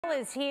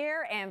Is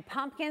here and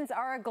pumpkins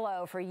are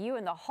aglow for you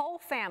and the whole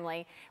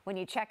family when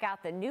you check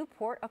out the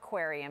Newport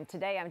Aquarium.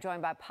 Today I'm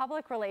joined by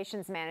Public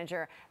Relations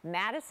Manager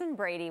Madison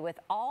Brady with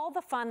all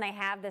the fun they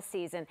have this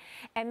season.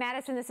 And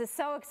Madison, this is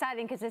so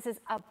exciting because this is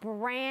a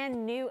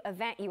brand new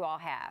event you all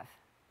have.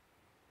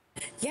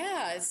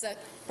 Yeah, it's a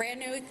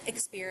brand new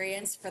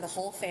experience for the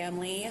whole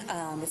family.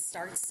 It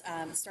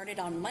started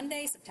on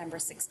Monday, September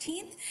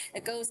 16th.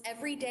 It goes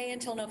every day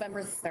until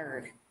November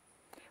 3rd.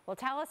 Well,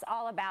 tell us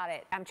all about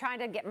it. I'm trying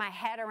to get my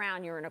head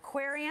around you're an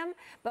aquarium,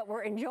 but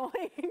we're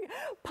enjoying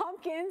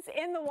pumpkins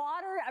in the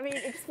water. I mean,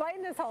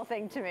 explain this whole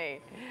thing to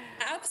me.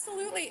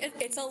 Absolutely.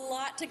 It's a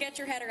lot to get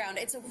your head around.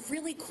 It's a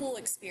really cool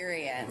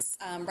experience.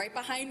 Right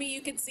behind me,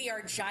 you can see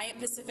our giant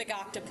Pacific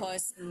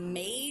octopus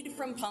made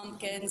from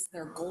pumpkins.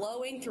 They're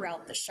glowing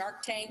throughout the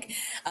shark tank.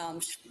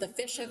 The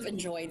fish have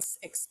enjoyed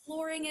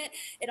exploring it.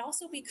 It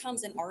also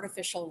becomes an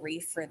artificial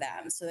reef for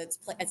them. So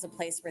it's a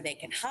place where they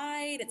can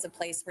hide. It's a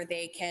place where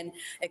they can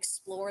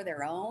explore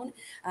their own.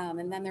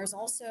 And then there's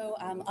also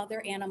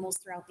other animals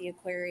throughout the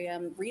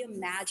aquarium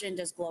reimagined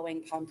as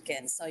glowing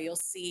pumpkins. So you'll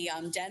see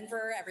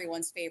Denver,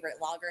 everyone's favorite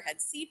loggerhead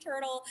sea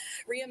turtle,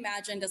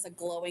 reimagined as a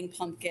glowing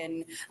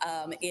pumpkin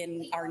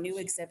in our new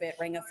exhibit,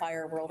 Ring of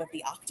Fire World of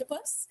the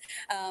Octopus.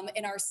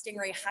 In our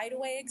Stingray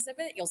Hideaway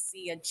exhibit, you'll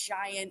see a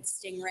giant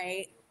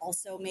stingray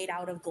also made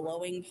out of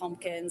glowing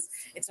pumpkins.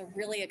 It's a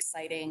really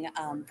exciting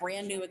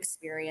brand new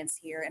experience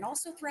here. And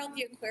also throughout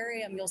the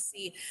aquarium, you'll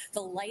see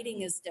the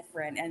lighting is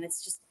different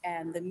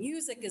and the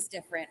music is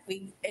different.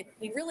 We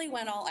really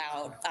went all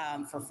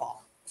out for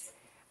fall.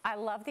 I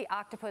love the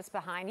octopus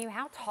behind you.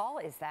 How tall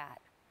is that?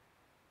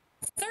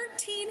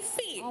 13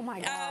 feet. Oh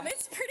my God.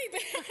 It's pretty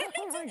big.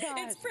 Oh my God.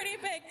 It's pretty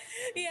big.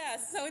 Yeah,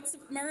 so it's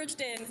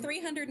submerged in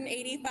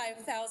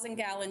 385,000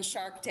 gallon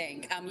shark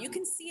tank. You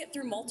can see it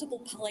through multiple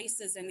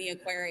places in the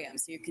aquarium.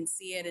 So you can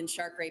see it in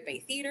Shark Great Bay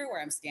Theater,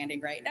 where I'm standing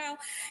right now.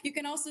 You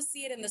can also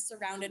see it in the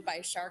Surrounded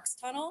by Sharks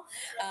tunnel.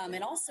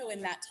 And also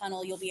in that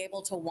tunnel, you'll be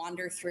able to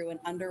wander through an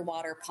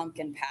underwater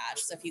pumpkin patch.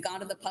 So if you've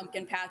gone to the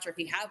pumpkin patch or if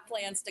you have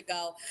plans to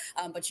go,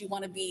 but you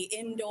want to be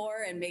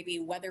indoor and maybe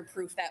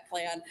weatherproof that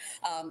plan,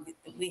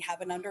 we have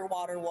an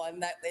underwater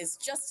one that is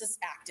just as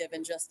active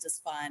and just as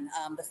fun.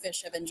 The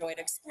fish have enjoyed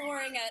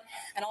exploring it,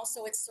 and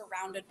also it's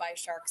surrounded by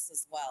sharks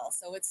as well.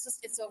 So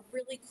it's a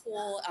really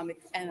cool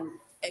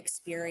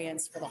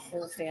experience for the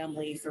whole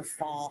family for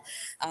fall.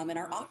 And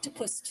our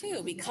octopus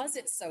too, because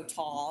it's so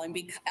tall, and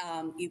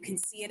you can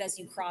see it as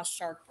you cross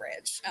Shark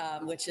Bridge,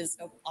 which is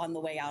on the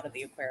way out of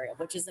the aquarium,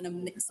 which is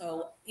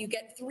so you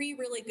get 3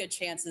 really good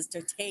chances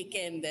to take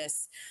in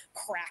this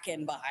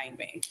kraken behind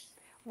me.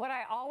 What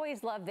I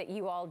always love that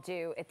you all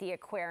do at the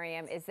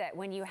aquarium is that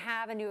when you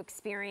have a new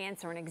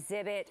experience or an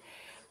exhibit,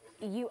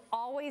 you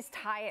always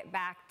tie it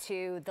back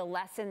to the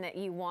lesson that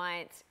you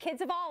want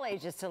kids of all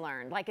ages to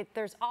learn. Like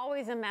there's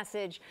always a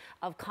message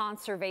of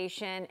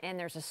conservation and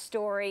there's a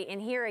story. And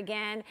here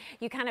again,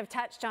 you kind of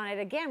touched on it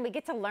again. We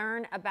get to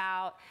learn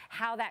about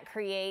how that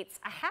creates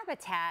a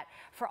habitat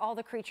for all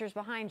the creatures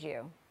behind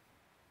you.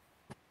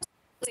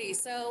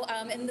 So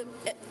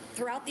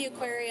throughout the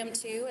aquarium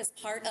too, as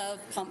part of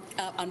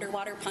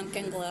underwater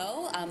pumpkin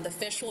glow, the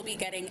fish will be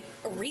getting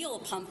real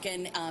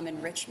pumpkin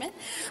enrichment.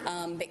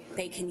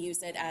 They can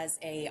use it as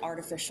a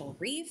artificial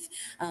reef,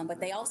 but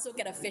they also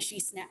get a fishy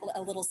snack,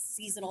 a little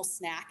seasonal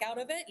snack out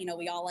of it. You know,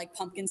 we all like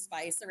pumpkin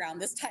spice around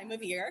this time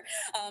of year.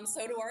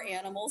 So do our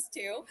animals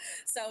too.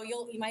 So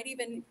you might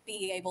even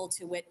be able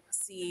to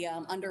see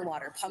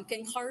underwater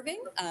pumpkin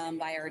carving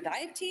by our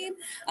dive team.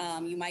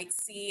 You might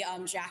see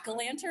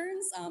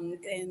jack-o'-lanterns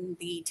in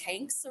the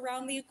tanks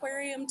around the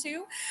aquarium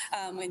too,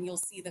 and you'll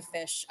see the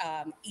fish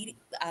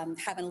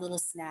having a little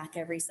snack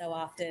every so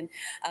often.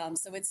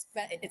 So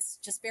it's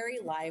just very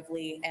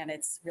lively and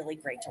it's really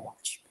great to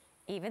watch.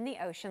 Even the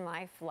ocean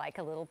life like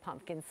a little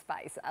pumpkin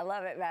spice. I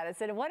love it,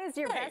 Madison. What is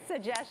your best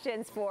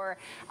suggestions for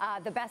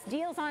the best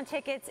deals on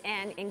tickets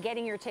and in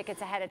getting your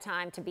tickets ahead of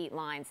time to beat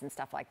lines and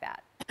stuff like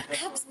that?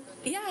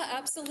 Yeah,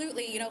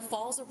 absolutely. You know,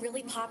 fall's a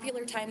really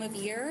popular time of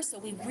year, so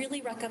we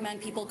really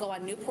recommend people go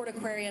on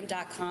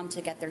newportaquarium.com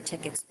to get their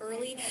tickets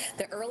early.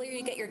 The earlier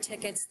you get your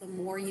tickets, the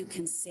more you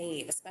can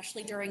save,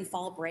 especially during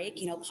fall break.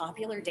 You know,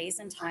 popular days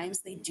and times,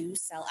 they do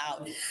sell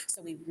out.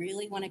 So we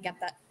really want to get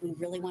that. We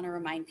really want to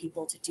remind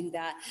people to do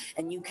that.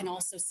 And you can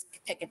also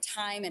pick a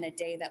time and a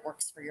day that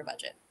works for your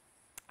budget.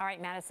 All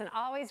right, Madison,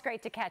 always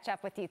great to catch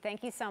up with you.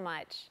 Thank you so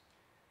much.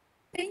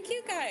 Thank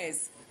you,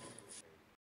 guys.